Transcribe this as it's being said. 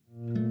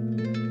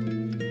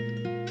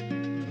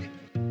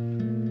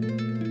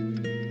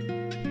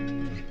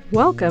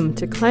Welcome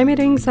to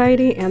Climate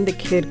Anxiety and the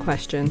Kid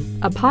Question,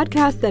 a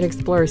podcast that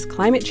explores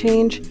climate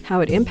change, how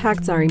it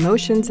impacts our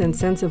emotions and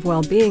sense of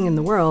well-being in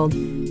the world,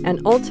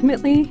 and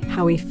ultimately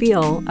how we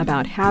feel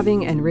about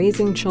having and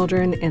raising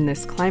children in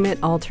this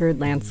climate-altered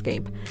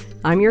landscape.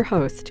 I'm your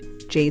host,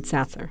 Jade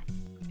Sasser.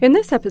 In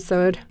this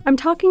episode, I'm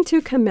talking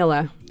to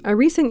Kamillah, a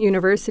recent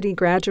university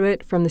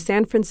graduate from the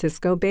San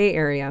Francisco Bay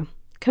Area.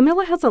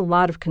 Kamillah has a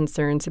lot of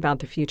concerns about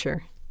the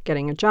future: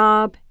 getting a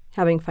job,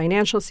 having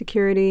financial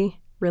security,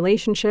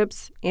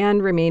 relationships,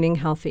 and remaining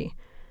healthy.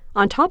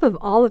 On top of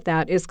all of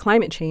that is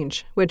climate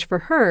change, which for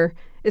her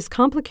is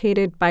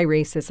complicated by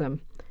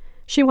racism.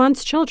 She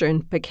wants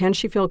children, but can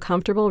she feel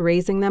comfortable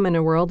raising them in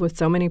a world with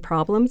so many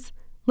problems?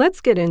 Let's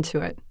get into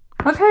it.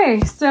 Okay,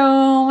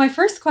 so my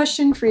first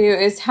question for you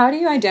is, how do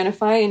you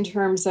identify in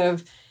terms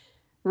of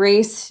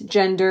race,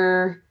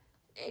 gender,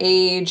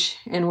 age,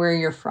 and where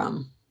you're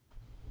from?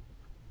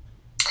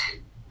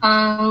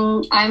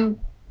 I'm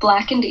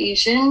Black and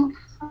Asian,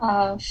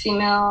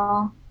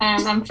 female,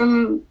 and I'm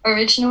from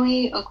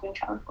originally Oakland,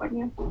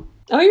 California.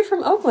 Oh, you're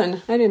from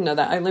Oakland. I didn't know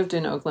that. I lived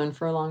in Oakland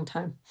for a long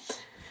time.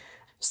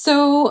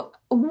 So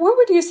what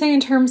would you say in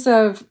terms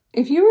of,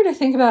 if you were to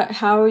think about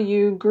how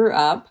you grew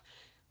up,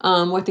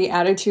 what the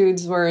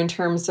attitudes were in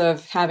terms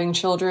of having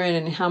children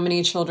and how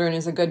many children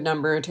is a good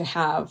number to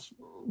have,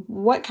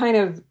 what kind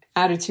of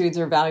attitudes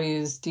or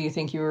values do you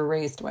think you were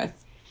raised with?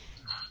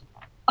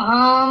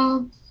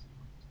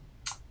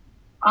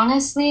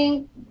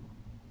 Honestly,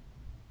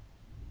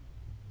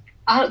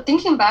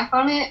 thinking back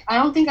on it, I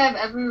don't think I've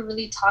ever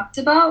really talked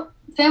about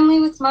family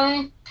with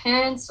my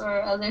parents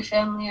or other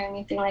family or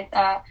anything like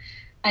that.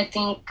 I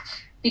think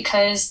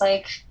because,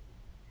 I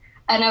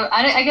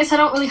guess I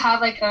don't really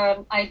have,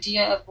 an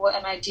idea of what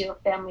an ideal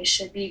family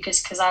should be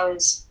because I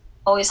was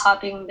always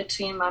hopping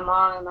between my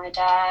mom and my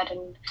dad.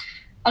 And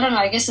I don't know,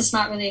 I guess it's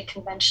not really a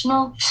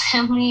conventional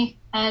family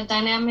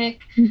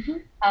dynamic.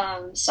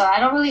 Mm-hmm. So I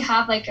don't really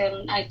have,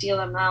 an ideal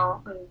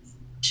amount of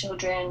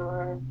children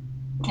or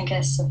I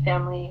guess a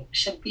family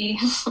should be.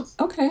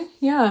 Okay,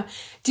 yeah.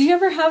 Do you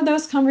ever have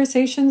those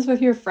conversations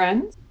with your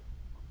friends?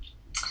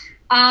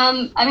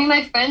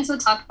 My friends would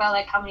talk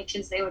about, how many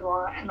kids they would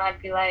want, and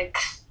I'd be like,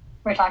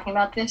 we're talking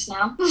about this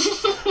now?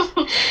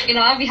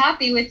 I'd be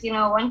happy with,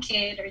 one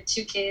kid or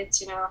two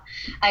kids,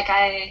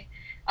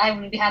 I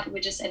would be happy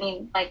with just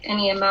any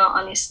amount,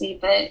 honestly,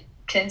 but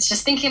because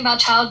just thinking about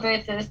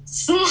childbirth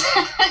is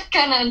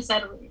kind of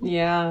unsettling.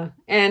 Yeah.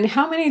 And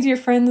how many do your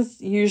friends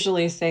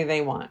usually say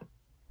they want?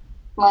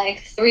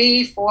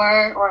 3,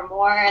 4, or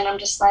more, and I'm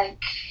just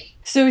like...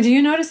 So do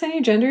you notice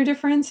any gender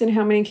difference in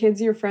how many kids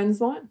your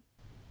friends want?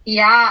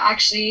 Yeah,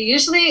 actually,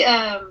 usually,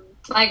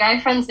 guy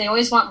friends, they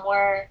always want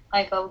more,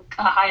 a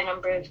high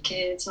number of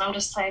kids, and I'm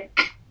just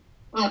like,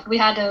 if we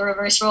had to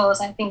reverse roles,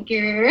 I think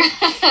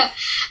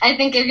I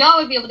think if y'all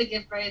would be able to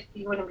give birth,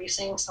 you wouldn't be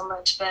saying so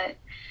much, but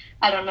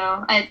I don't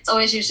know. It's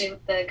always usually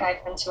with the guy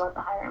friends who want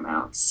the higher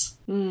amounts.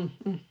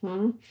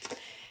 Mm-hmm.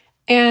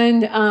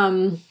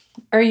 And,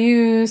 are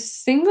you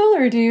single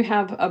or do you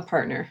have a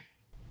partner?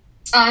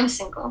 I'm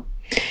single.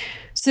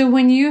 So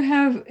when you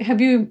have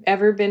you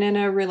ever been in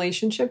a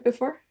relationship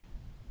before?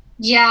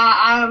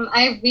 Yeah,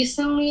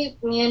 me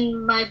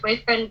and my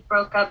boyfriend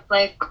broke up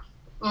I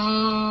don't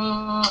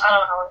know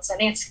how it's, I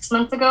think it's 6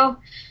 months ago,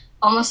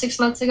 almost 6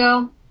 months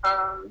ago.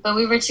 But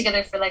we were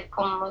together for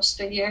almost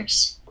 3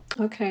 years.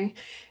 Okay.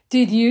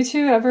 Did you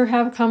two ever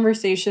have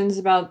conversations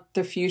about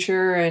the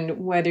future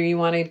and whether you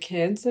wanted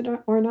kids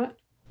or not?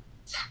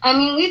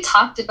 We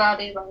talked about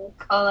it,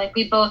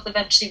 we both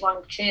eventually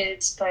wanted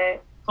kids,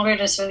 but we're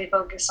just really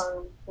focused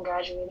on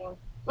graduating.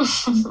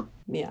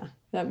 Yeah,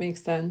 that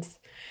makes sense.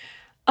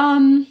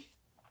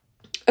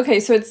 Okay,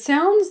 so it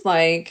sounds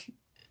like,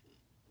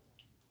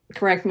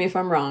 correct me if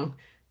I'm wrong,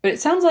 but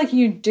it sounds like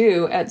you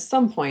do at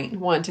some point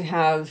want to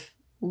have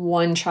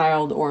one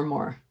child or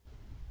more.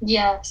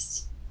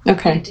 Yes.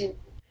 Okay. I do.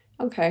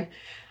 Okay.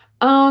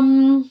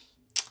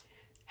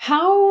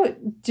 How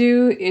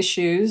do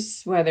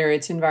issues, whether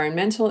it's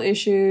environmental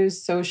issues,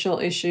 social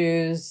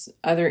issues,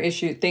 other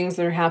issues, things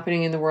that are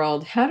happening in the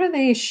world, how do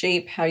they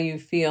shape how you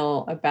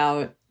feel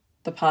about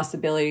the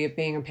possibility of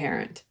being a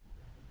parent?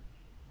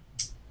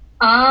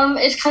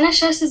 It kind of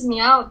stresses me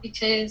out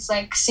because,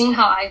 seeing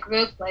how I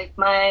grew up,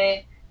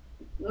 my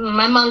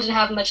mom didn't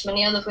have much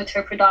money. I lived with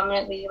her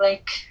predominantly.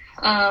 We're,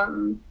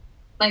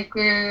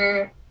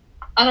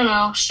 I don't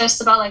know,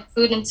 stressed about,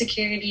 food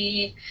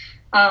insecurity,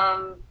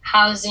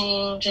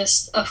 housing,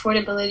 just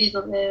affordability to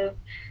live.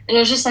 And it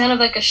was just kind of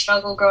a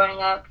struggle growing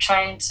up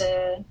trying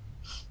to,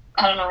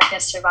 I don't know, I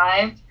guess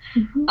survive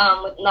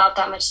with not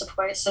that much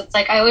support. So it's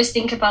I always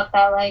think about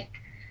that,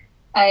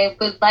 I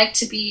would like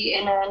to be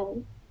in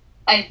an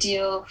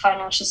ideal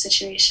financial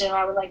situation.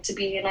 I would like to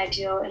be in an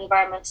ideal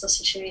environmental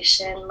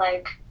situation.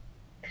 I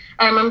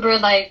remember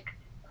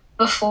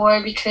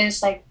before,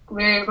 because my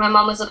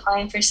mom was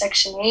applying for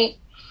Section 8,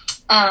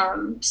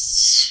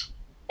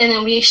 and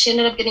then she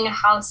ended up getting a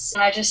house,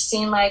 and I just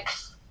seen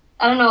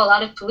I don't know, a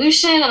lot of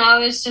pollution. And I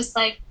was just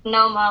like,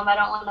 no, Mom, I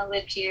don't want to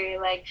live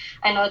here. Like,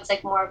 I know it's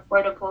like more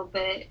affordable,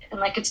 but, and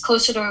like, it's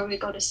closer to where we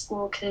go to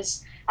school,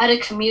 because I had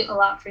to commute a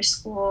lot for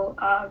school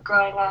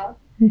growing up,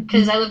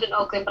 because I lived in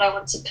Oakland, but I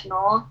went to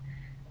Pinole.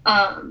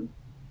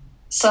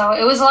 So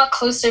it was a lot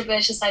closer, but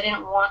it's just I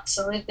didn't want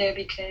to live there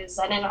because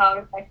I didn't know how it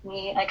would affect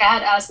me. Like, I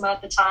had asthma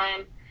at the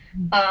time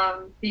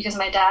because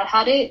my dad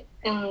had it,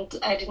 and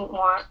I didn't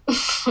want,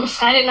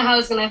 I didn't know how it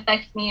was going to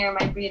affect me or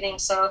my breathing.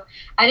 So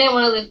I didn't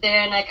want to live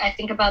there. And like, I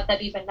think about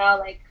that even now,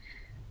 like,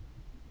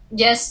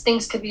 yes,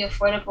 things could be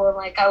affordable.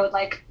 Like, I would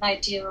like an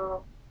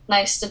ideal,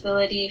 nice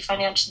stability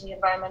financially,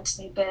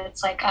 environmentally, but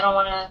it's like, I don't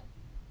want to,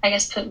 I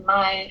guess, put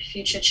my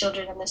future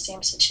children in the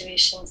same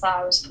situations that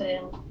I was put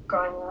in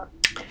growing up.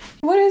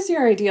 What is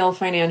your ideal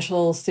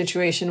financial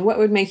situation? What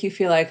would make you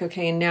feel like,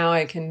 okay, now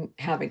I can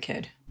have a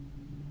kid?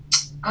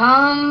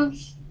 I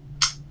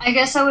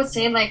guess I would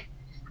say, like,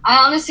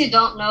 I honestly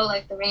don't know,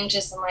 like, the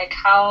ranges and, like,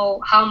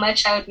 how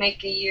much I would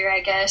make a year,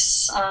 I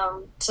guess,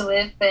 to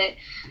live, but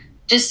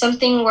just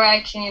something where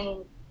I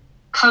can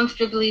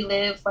comfortably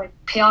live, like,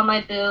 pay all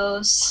my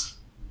bills,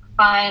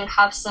 fine,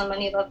 have some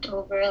money left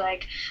over.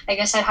 Like, I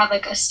guess I'd have,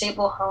 like, a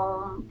stable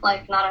home,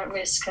 like, not at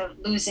risk of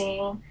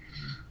losing.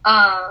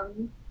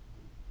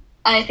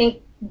 I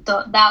think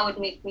that would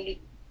make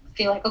me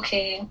feel like,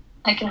 okay,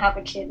 I can have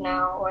a kid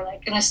now, or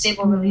like in a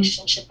stable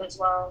relationship as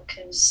well,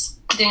 because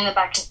doing the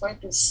back and forth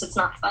it's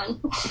not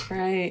fun.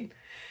 Right.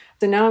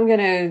 So now I'm going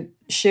to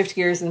shift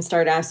gears and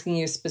start asking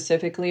you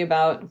specifically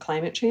about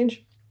climate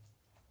change.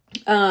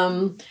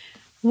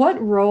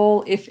 What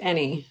role, if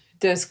any,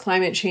 does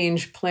climate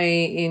change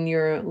play in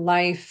your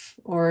life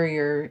or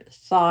your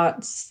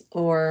thoughts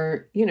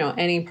or, you know,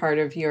 any part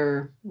of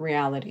your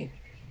reality?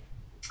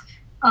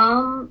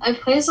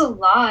 It plays a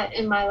lot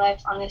in my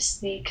life,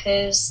 honestly,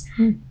 because,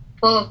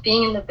 well,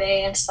 being in the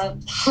Bay and stuff,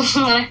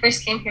 when I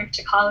first came here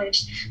to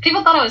college,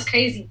 people thought I was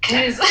crazy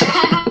because I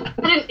had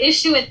an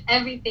issue with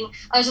everything.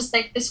 I was just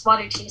like, this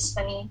water tastes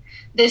funny.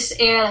 This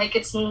air, like,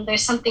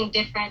 there's something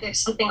different. There's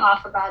something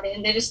off about it.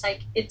 And they're just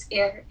like, it's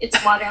air.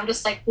 It's water. I'm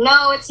just like,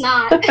 no, it's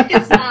not.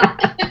 It's not.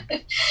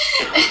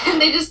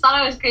 And they just thought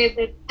I was crazy.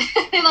 They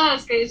thought I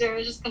was crazy. I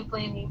was just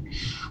complaining.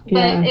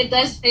 But it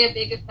does play a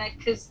big effect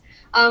because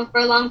for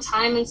a long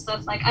time and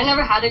stuff, like, I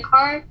never had a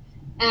car.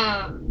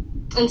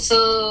 And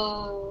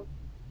so,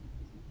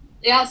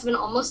 yeah, it's been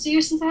almost a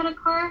year since I had a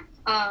car.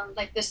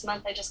 Like, this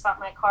month I just got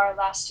my car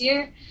last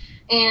year.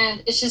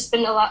 And it's just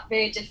been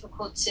very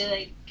difficult to,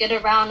 like, get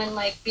around. And,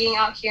 like, being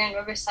out here in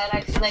Riverside,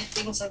 I feel like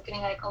things are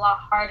getting, like, a lot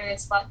harder.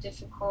 It's a lot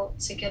difficult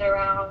to get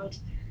around.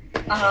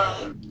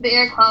 The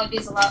air quality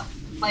is a lot,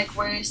 like,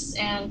 worse.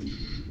 And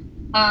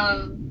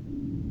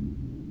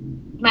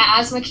my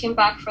asthma came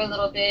back for a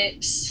little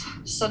bit,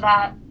 so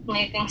that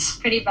made things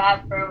pretty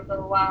bad for a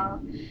little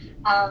while.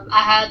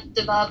 I had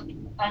developed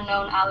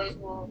unknown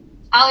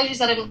allergies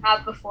that I didn't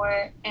have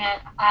before,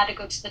 and I had to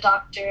go to the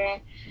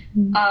doctor.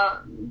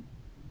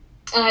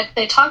 And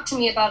they talked to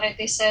me about it.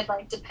 They said,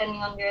 like,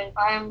 depending on your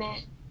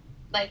environment,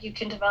 like, you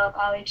can develop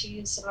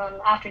allergies. And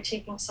then after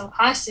taking some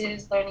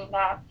classes, learning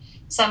that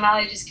some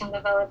allergies can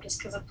develop just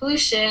because of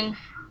pollution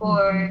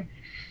or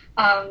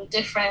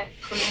different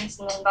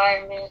pollutants in the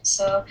environment.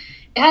 So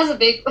it has a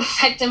big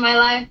effect in my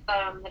life.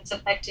 It's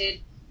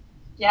affected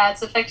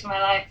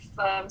my life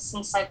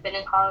since I've been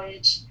in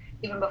college,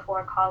 even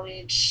before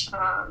college.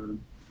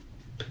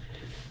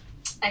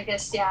 I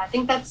guess, I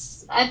think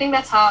that's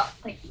how,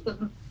 like,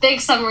 the big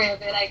summary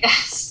of it, I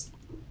guess.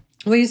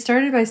 Well, you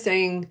started by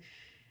saying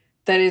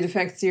that it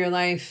affects your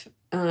life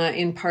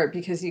in part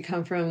because you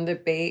come from the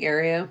Bay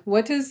Area.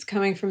 What does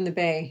coming from the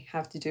Bay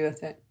have to do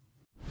with it?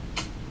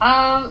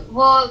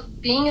 Well,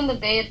 being in the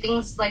Bay,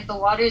 things like the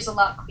water is a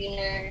lot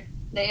cleaner,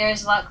 the air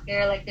is a lot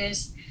clearer. Like,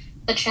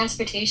 the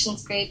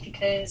transportation's great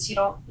because you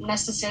don't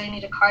necessarily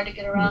need a car to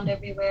get around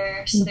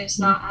everywhere. So there's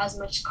not as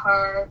much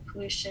car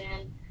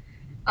pollution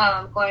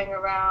going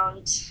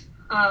around.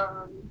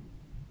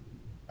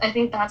 I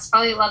think that's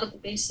probably a lot of the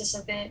basis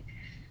of it.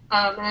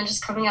 And then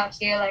just coming out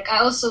here, like, I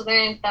also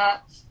learned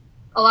that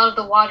a lot of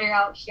the water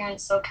out here in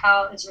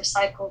SoCal is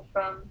recycled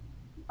from,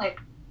 like,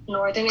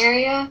 northern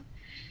area.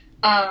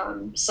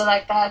 So,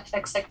 like, that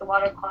affects, like, the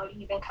water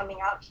quality even coming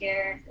out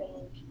here.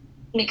 And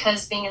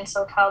because being in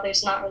SoCal,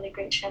 there's not really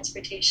great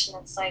transportation.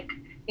 It's like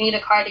you need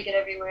a car to get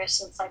everywhere,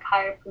 so it's like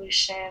higher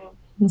pollution.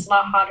 It's a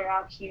lot hotter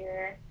out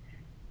here.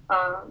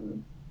 I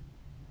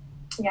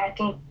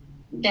think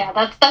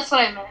that's what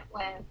I meant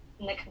when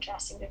in the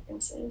contrasting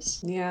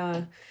differences.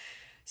 Yeah.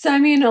 So, I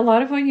mean, a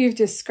lot of what you've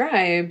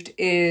described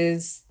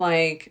is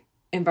like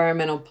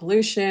environmental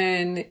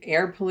pollution,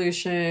 air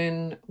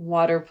pollution,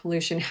 water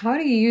pollution. How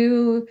do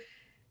you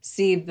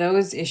see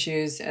those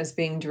issues as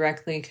being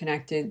directly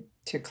connected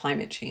to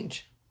climate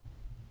change?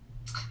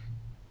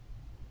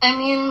 I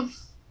mean,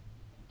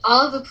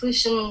 all of the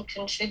pollution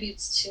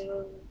contributes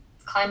to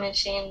climate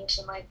change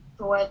and, like,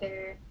 the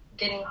weather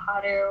getting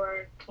hotter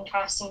or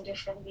contrasting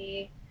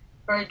differently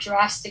or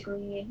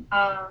drastically.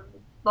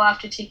 Well,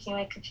 after taking,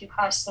 like, a few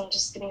classes and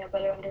just getting a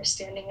better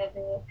understanding of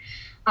it.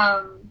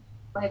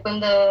 Like, when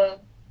the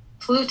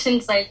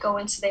pollutants like go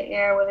into the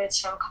air, whether it's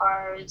from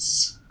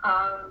cars,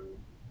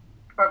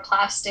 or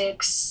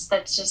plastics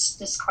that's just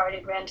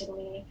discarded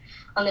randomly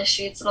on the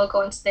streets. It'll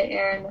go into the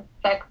air and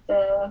affect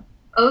the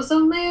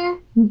ozone layer,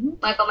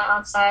 like on the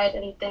outside,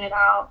 and thin it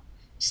out.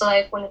 So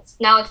like when it's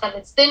that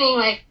it's thinning,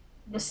 like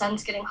the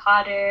sun's getting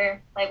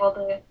hotter, like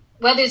the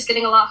weather's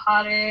getting a lot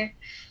hotter.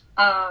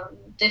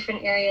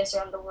 Different areas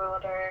around the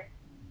world are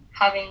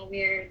having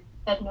weird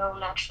unknown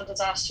natural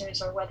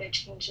disasters or weather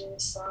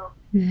changes. So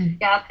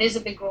yeah, it plays a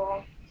big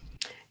role.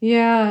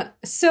 Yeah.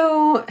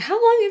 So how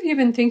long have you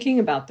been thinking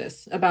about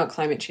this, about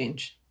climate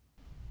change?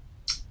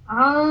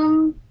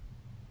 Honestly,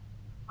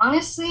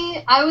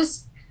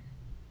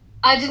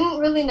 I didn't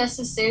really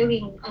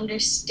necessarily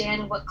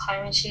understand what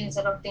climate change,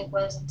 I don't think,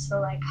 was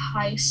until like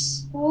high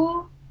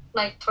school,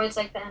 like towards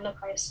like the end of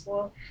high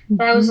school.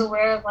 But I was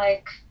aware of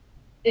like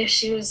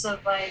issues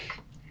of like,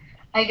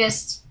 I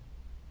guess,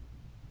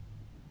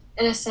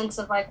 in a sense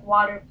of like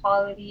water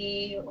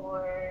quality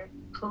or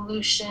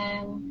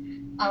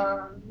pollution,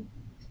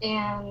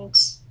 and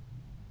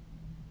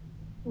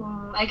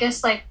I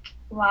guess like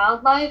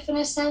wildlife in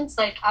a sense.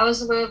 Like I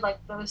was aware of like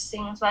those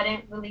things, but I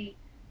didn't really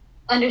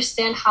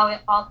understand how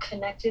it all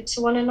connected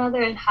to one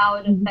another and how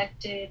it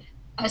affected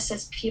us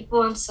as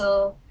people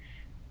until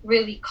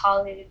really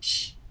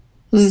college.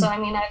 So I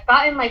mean, I've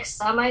gotten like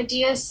some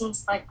ideas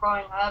since like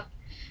growing up,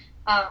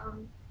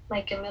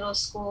 like in middle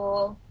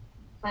school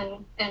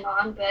and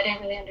on, but I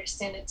didn't really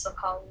understand it till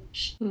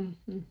college.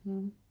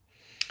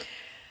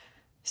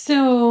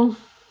 So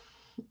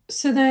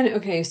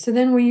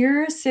then when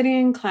you're sitting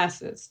in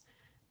classes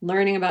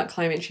learning about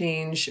climate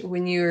change,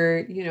 when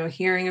you're,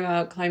 hearing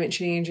about climate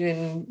change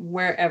in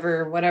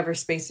whatever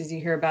spaces you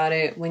hear about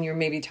it, when you're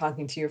maybe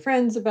talking to your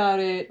friends about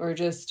it or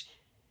just,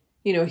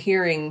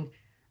 hearing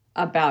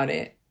about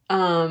it,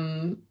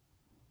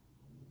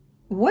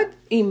 what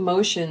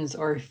emotions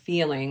or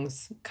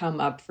feelings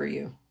come up for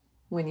you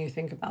when you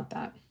think about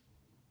that?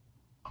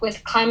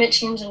 With climate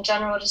change in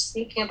general, just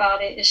thinking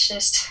about it, it's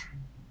just,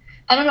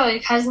 I don't know,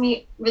 it has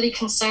me really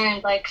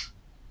concerned. Like,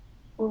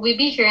 will we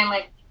be here in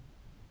like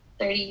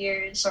 30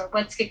 years, or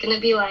what's it going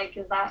to be like?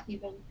 Is that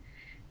even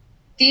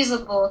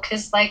feasible?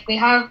 Because like we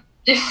have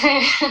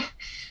different,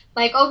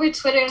 like over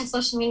Twitter and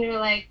social media,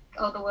 like,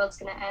 oh, the world's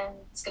going to end,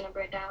 it's going to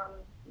burn down.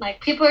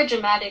 Like people are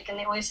dramatic and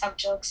they always have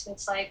jokes. And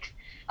it's like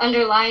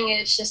underlying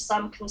it, it's just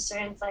some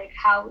concerns, like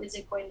how is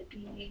it going to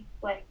be,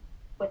 like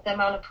with the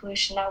amount of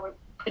pollution that we're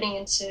putting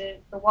into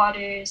the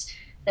waters,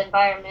 the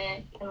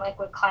environment, and like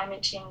with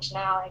climate change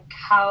now, like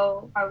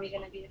how are we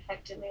going to be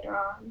affected later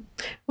on?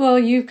 Well,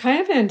 you kind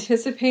of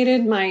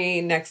anticipated my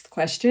next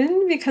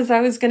question, because I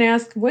was going to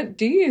ask, what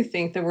do you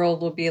think the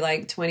world will be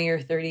like 20 or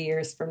 30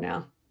 years from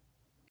now?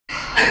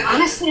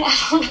 Honestly,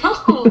 I don't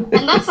know.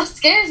 And that's what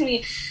scares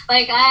me.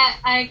 Like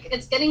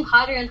it's getting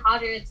hotter and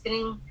hotter. It's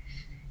getting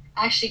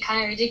actually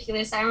kind of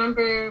ridiculous. I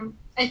remember,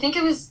 I think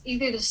it was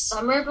either the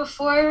summer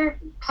before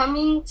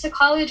coming to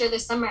college or the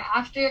summer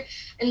after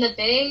in the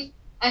Bay.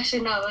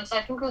 Actually, no, I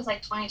think it was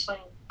like 2020.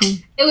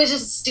 It was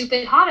just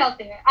stupid hot out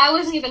there. I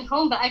wasn't even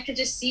home, but I could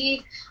just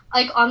see,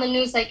 like, on the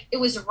news, like, it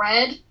was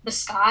red, the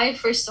sky,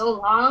 for so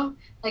long,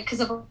 like,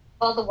 because of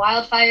all the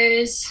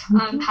wildfires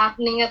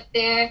happening up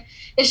there.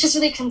 It's just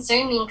really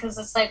concerning, because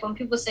it's like, when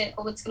people say,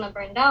 oh, it's going to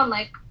burn down,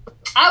 like,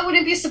 I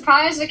wouldn't be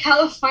surprised with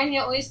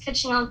California always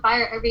catching on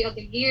fire every other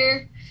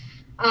year.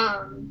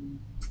 I'm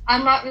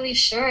not really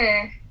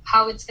sure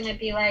how it's going to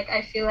be like.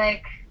 I feel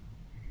like,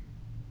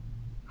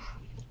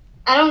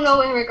 I don't know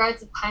in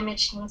regards to climate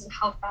change and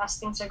how fast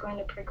things are going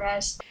to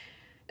progress.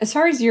 As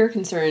far as you're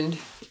concerned,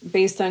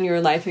 based on your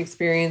life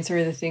experience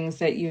or the things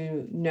that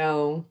you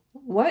know,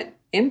 what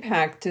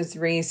impact does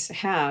race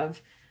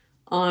have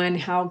on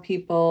how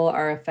people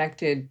are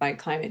affected by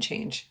climate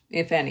change,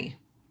 if any?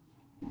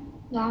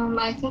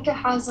 I think it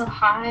has a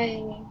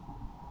high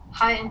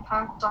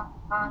impact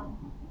on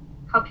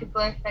how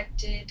people are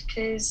affected,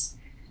 because,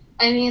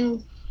 I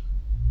mean,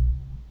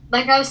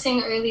 like I was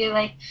saying earlier,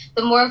 like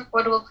the more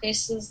affordable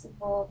places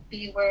will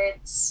be where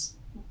it's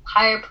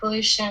higher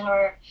pollution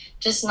or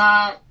just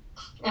not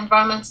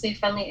environmentally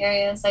friendly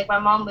areas. Like my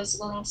mom was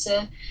willing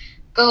to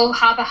go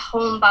have a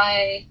home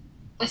by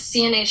a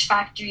CNH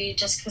factory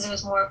just because it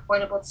was more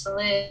affordable to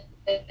live.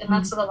 And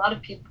that's with a lot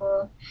of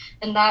people.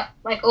 And that,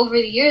 like over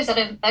the years, that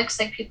affects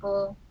like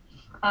people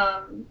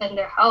and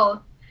their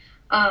health.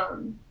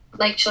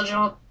 Like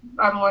children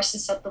are more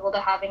susceptible to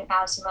having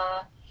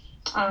asthma,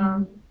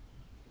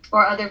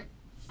 or other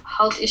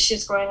health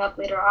issues growing up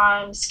later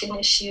on, skin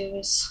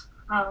issues.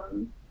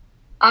 I'm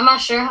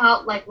not sure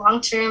how, like,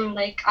 long-term,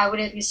 like, I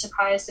wouldn't be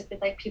surprised if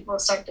like people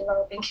start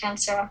developing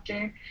cancer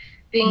after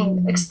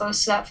being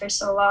exposed to that for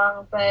so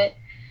long. But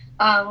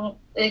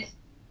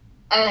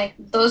like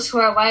those who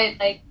are white,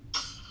 like,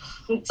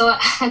 so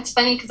it's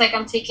funny because like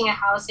I'm taking a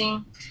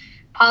housing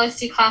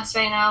policy class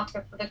right now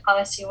for Public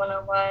Policy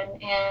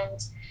 101, and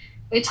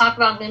we talk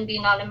about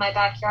NIMBY not in my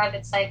backyard.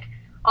 It's like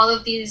all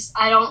of these,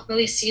 I don't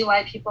really see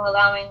why people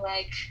allowing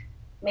like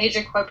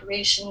major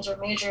corporations or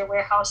major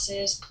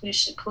warehouses,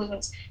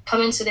 pollutants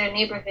come into their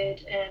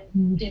neighborhood and,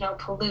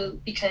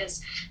 pollute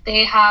because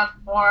they have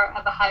more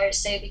of a higher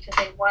say because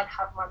they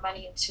have more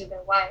money into their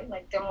white.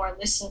 Like they're more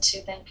listened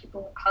to than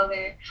people of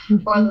color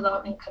or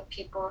low income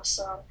people.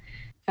 So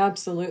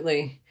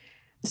absolutely.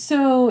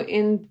 So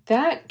in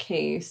that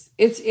case,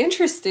 it's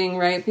interesting,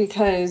 right?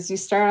 Because you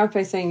start off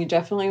by saying you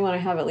definitely want to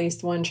have at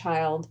least one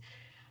child.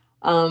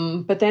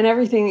 But then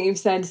everything that you've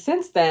said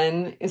since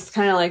then is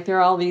kind of like there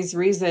are all these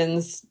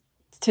reasons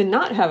to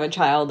not have a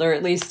child, or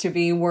at least to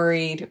be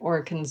worried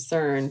or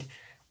concerned.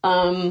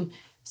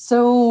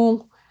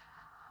 So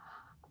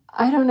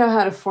I don't know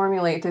how to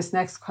formulate this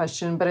next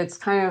question, but it's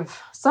kind of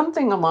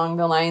something along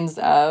the lines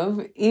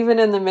of, even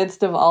in the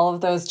midst of all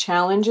of those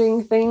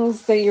challenging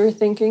things that you're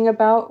thinking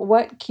about,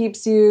 what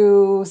keeps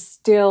you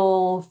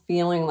still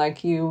feeling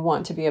like you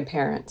want to be a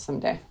parent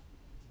someday?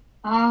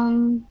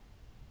 I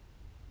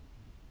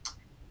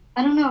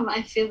don't know.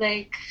 I feel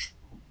like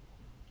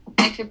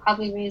I could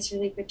probably raise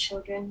really good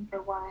children,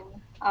 for one.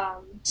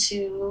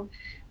 Two,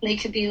 they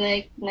could be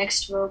like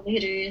next world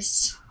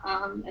leaders,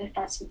 if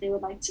that's what they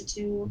would like to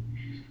do.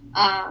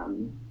 I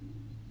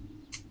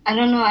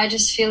don't know. I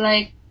just feel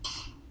like,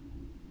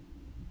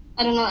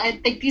 I don't know. I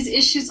think these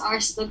issues are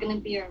still going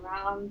to be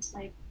around.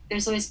 Like,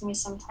 there's always going to be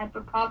some type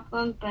of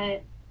problem,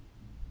 but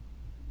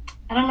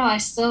I don't know. I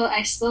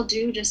still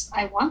do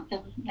I want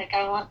them. Like,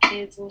 I want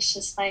kids, and it's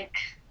just like,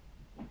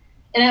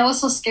 and it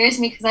also scares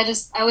me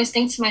because I always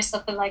think to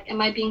myself that, like, am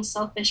I being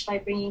selfish by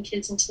bringing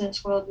kids into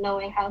this world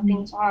knowing how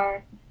things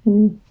are?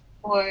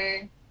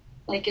 Or,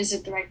 like, is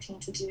it the right thing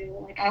to do?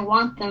 Like, I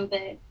want them,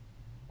 but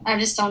I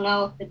just don't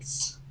know if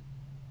it's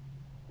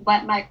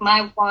what, like,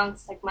 my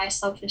wants, like, my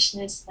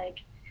selfishness,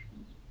 like,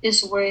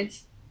 is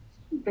worth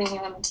bringing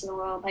them into the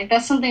world. Like,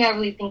 that's something I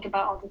really think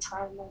about all the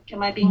time. Like,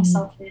 am I being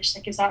selfish?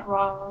 Like, is that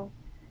wrong?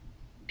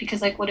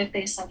 Because, like, what if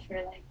they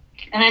suffer? Like,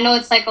 and I know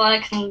it's like a lot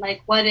of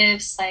like what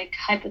ifs, like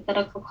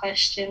hypothetical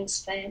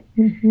questions, but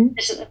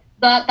it's just,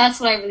 that's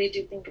what I really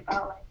do think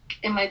about. Like,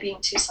 am I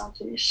being too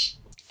selfish?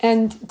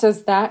 And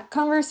does that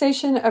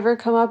conversation ever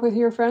come up with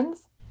your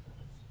friends?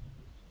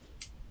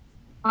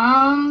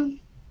 I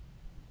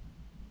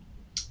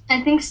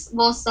think,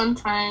 well,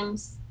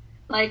 sometimes,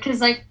 like,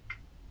 cause like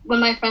when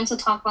my friends would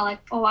talk about like,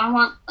 oh, I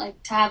want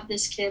like to have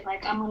this kid,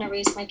 like I'm gonna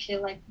raise my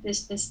kid like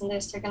this, and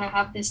this. They're gonna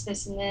have this,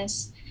 and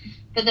this.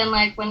 But then,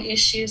 like, when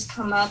issues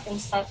come up and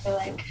stuff, they're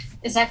like,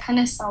 is that kind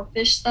of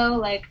selfish, though?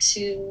 Like,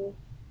 to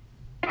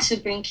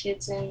bring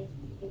kids in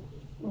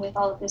with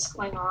all of this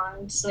going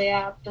on? So,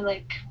 yeah, but,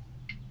 like,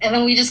 and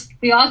then we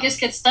all just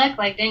get stuck,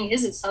 like, dang,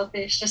 is it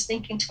selfish? Just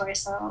thinking to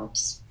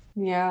ourselves.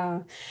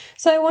 Yeah.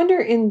 So I wonder,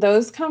 in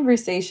those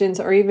conversations,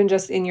 or even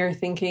just in your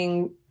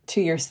thinking to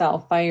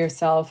yourself, by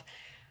yourself,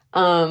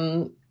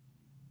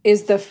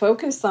 is the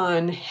focus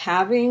on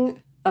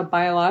having a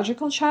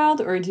biological child,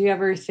 or do you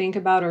ever think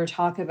about or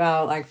talk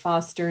about like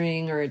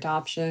fostering or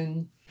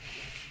adoption?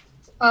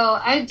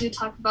 Oh, I do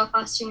talk about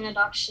fostering and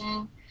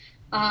adoption.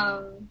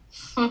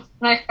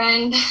 My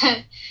friend,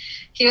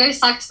 he always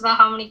talks about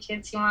how many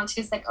kids he wants.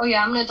 He's like, oh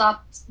yeah, I'm gonna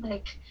adopt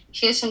like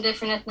kids from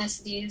different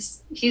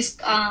ethnicities. He's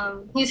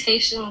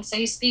Haitian, so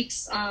he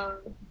speaks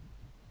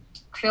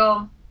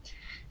Creole.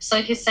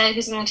 So he said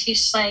he's gonna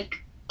teach like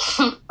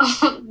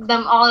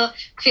them all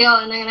Creole,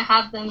 and they're gonna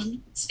have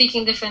them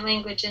speaking different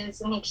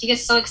languages, and he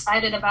gets so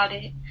excited about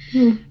it.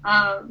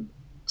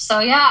 So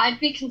yeah, I'd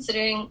be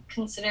consider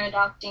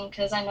adopting,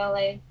 because I know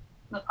like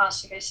the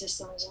foster care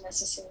system isn't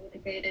necessarily the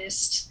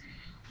greatest,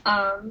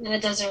 and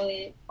it doesn't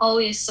really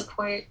always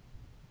support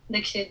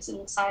the kids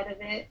inside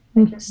of it,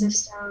 like the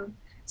system.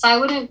 So I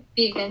wouldn't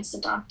be against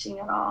adopting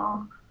at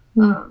all.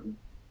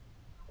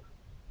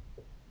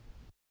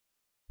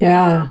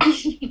 Yeah.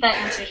 That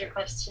answers your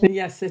question.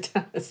 Yes, it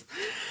does.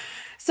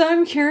 So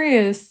I'm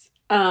curious,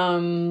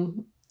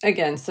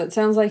 again, so it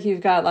sounds like you've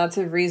got lots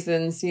of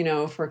reasons,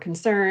 for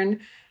concern.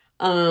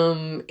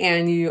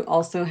 And you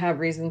also have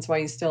reasons why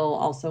you still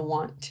also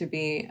want to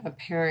be a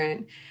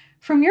parent.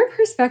 From your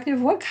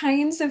perspective, what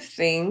kinds of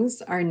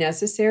things are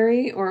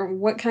necessary, or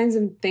what kinds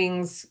of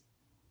things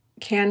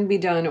can be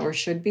done or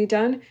should be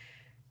done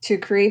to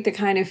create the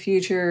kind of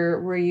future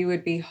where you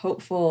would be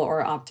hopeful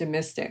or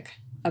optimistic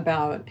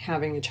about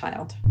having a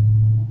child?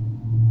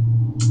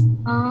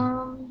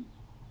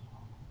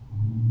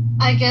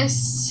 I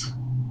guess,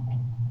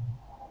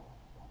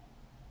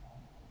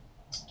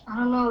 I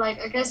don't know, like,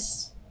 I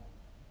guess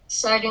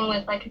starting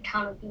with like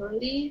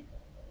accountability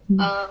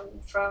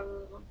from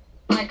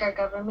like our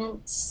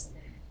governments.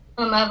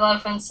 I have a lot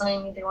of friends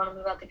telling me they want to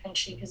move out the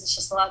country because it's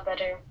just a lot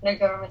better. Their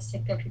governments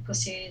take their people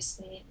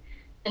seriously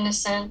in a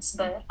sense,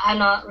 but I'm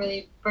not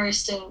really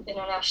versed in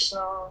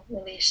international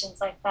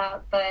relations like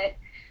that. But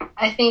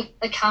I think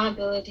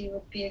accountability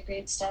would be a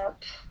great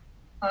step,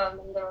 and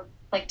they're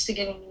like to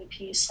giving me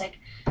peace, like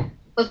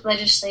with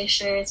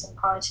legislatures and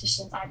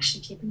politicians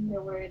actually keeping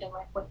their word and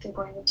like what they're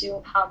going to do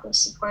and how they'll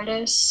support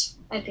us.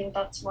 I think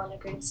that's a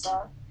great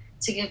step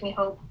to give me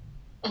hope.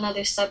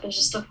 Another step is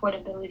just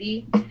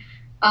affordability.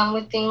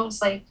 With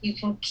things like you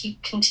can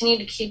continue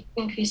to keep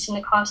increasing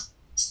the cost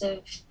of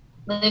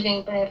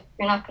living, but if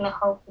you're not going to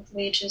help with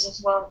wages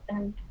as well,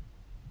 then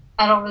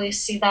I don't really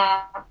see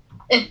that.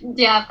 If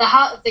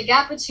the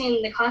gap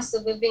between the cost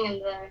of living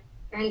and the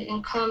earned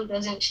income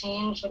doesn't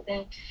change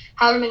within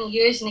however many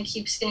years, and it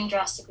keeps getting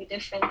drastically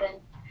different, then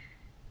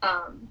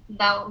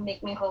that would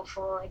make me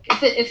hopeful. Like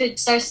if it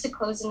starts to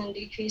close in and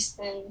decrease,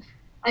 then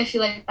I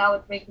feel like that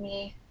would bring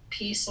me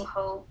peace and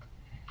hope.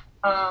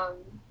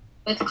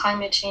 With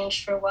climate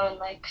change, for one,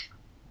 like,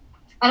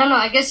 I don't know,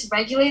 I guess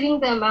regulating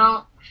the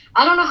amount,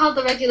 I don't know how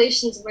the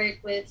regulations work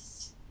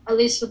with, at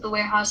least with the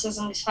warehouses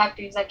and these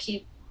factories that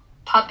keep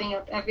popping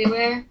up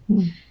everywhere.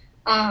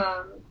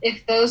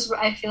 If those were,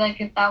 I feel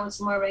like if that was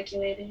more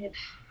regulated,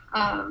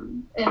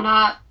 and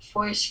not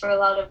forced for a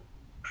lot of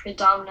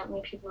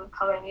predominantly people of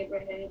color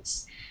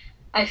neighborhoods,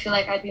 I feel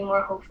like I'd be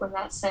more hopeful in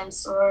that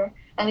sense, or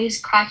at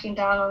least cracking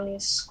down on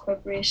these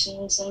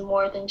corporations and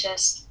more than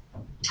just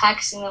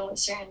taxing them with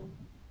certain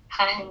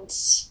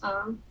patents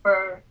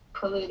for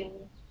polluting,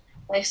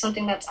 like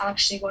something that's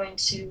actually going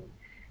to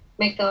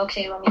make them,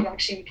 okay, let me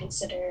actually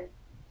reconsider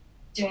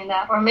doing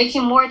that, or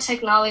making more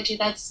technology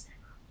that's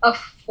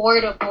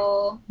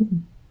affordable,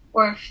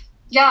 or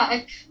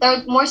that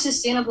would more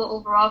sustainable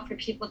overall for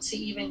people to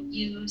even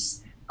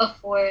use,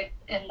 afford,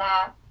 and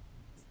that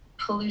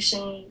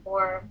pollution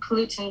or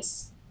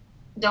pollutants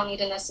don't need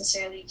to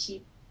necessarily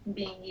keep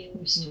being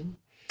used. Mm-hmm.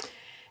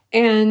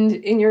 And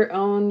in your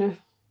own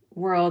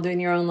world, in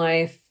your own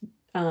life,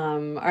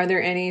 are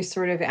there any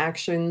sort of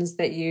actions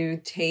that you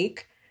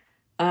take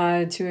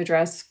to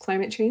address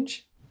climate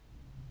change?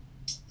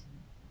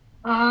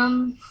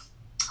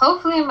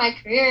 Hopefully in my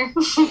career.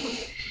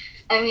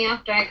 I mean,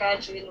 after I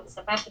graduate and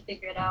stuff, I have to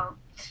figure it out.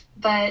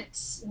 But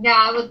yeah,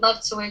 I would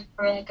love to work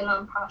for like a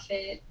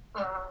nonprofit,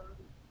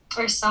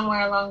 or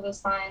somewhere along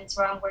those lines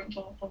where I'm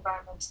working with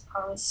environmental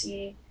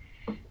policy,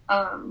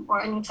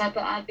 or any type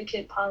of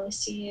advocate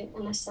policy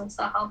in a sense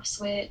that helps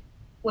with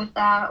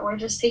that, or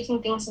just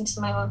taking things into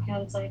my own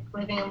hands, like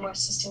living a more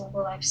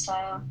sustainable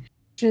lifestyle.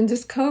 And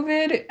does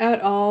COVID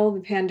at all,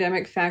 the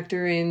pandemic,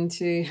 factor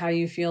into how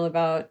you feel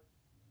about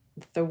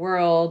the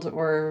world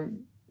or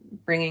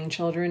bringing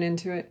children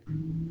into it?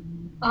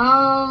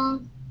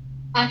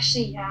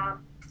 Actually, yeah,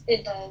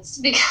 it does,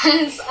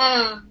 because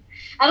I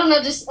don't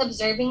know, just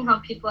observing how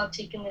people have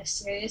taken this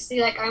seriously.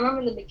 Like, I remember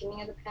in the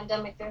beginning of the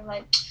pandemic, they're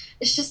like,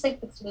 it's just like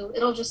the flu,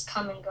 it'll just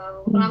come and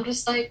go. And I'm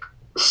just like,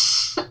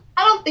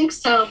 I don't think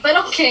so, but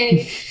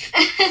okay.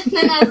 And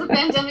then as the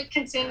pandemic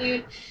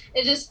continued,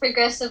 it just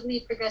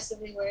progressively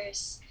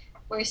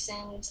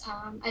worsened.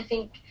 I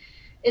think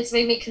it's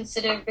made me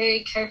consider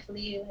very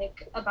carefully,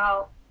 like,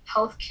 about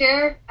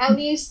healthcare, at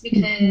least,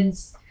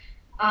 because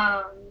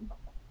a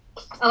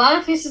lot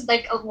of places,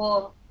 like,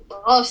 all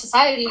of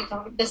society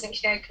doesn't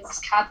care because it's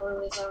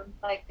capitalism.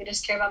 Like, they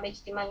just care about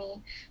making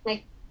money.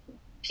 Like,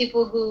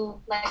 people who,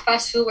 like,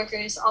 fast food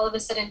workers, all of a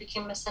sudden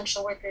became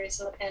essential workers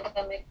in the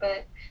pandemic,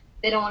 but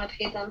they don't want to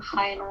pay them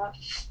high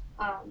enough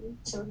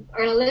to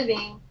earn a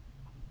living.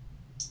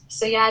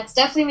 So yeah, it's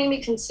definitely made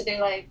me consider,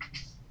 like,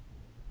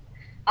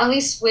 at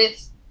least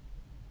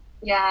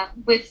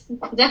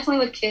definitely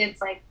with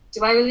kids, like,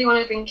 do I really want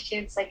to bring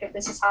kids, like, if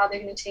this is how they're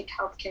going to take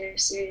healthcare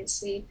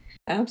seriously?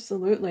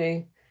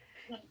 Absolutely.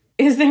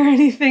 Is there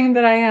anything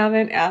that I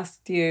haven't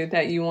asked you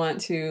that you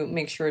want to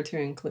make sure to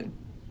include?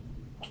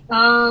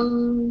 I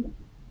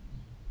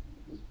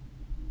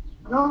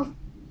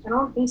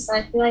don't think so.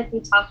 I feel like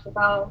we talked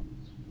about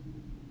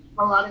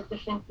a lot of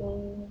different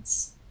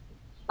things.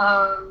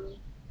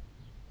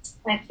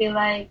 I feel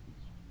like,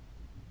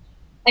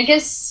 I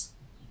guess,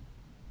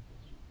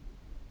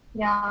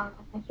 yeah,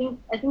 I think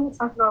we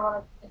talked about a lot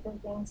of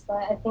different things, but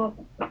I think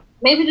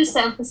maybe just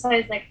to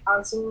emphasize, like,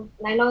 housing,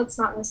 and I know it's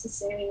not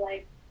necessarily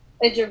like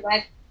a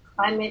direct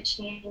climate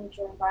change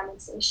or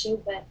environmental issue,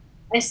 but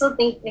I still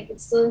think, like, it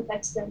still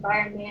affects the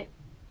environment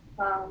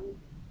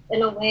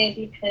in a way,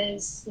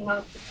 because, you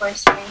know, people are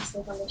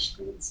experiencing on the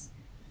streets.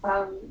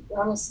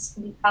 Illnesses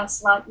can be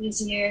passed a lot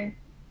easier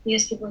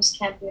because people just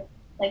can't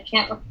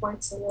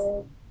afford to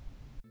live.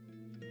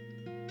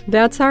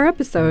 That's our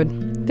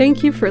episode.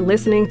 Thank you for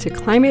listening to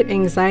Climate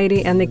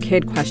Anxiety and the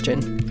Kid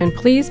Question, and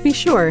please be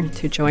sure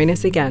to join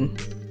us again.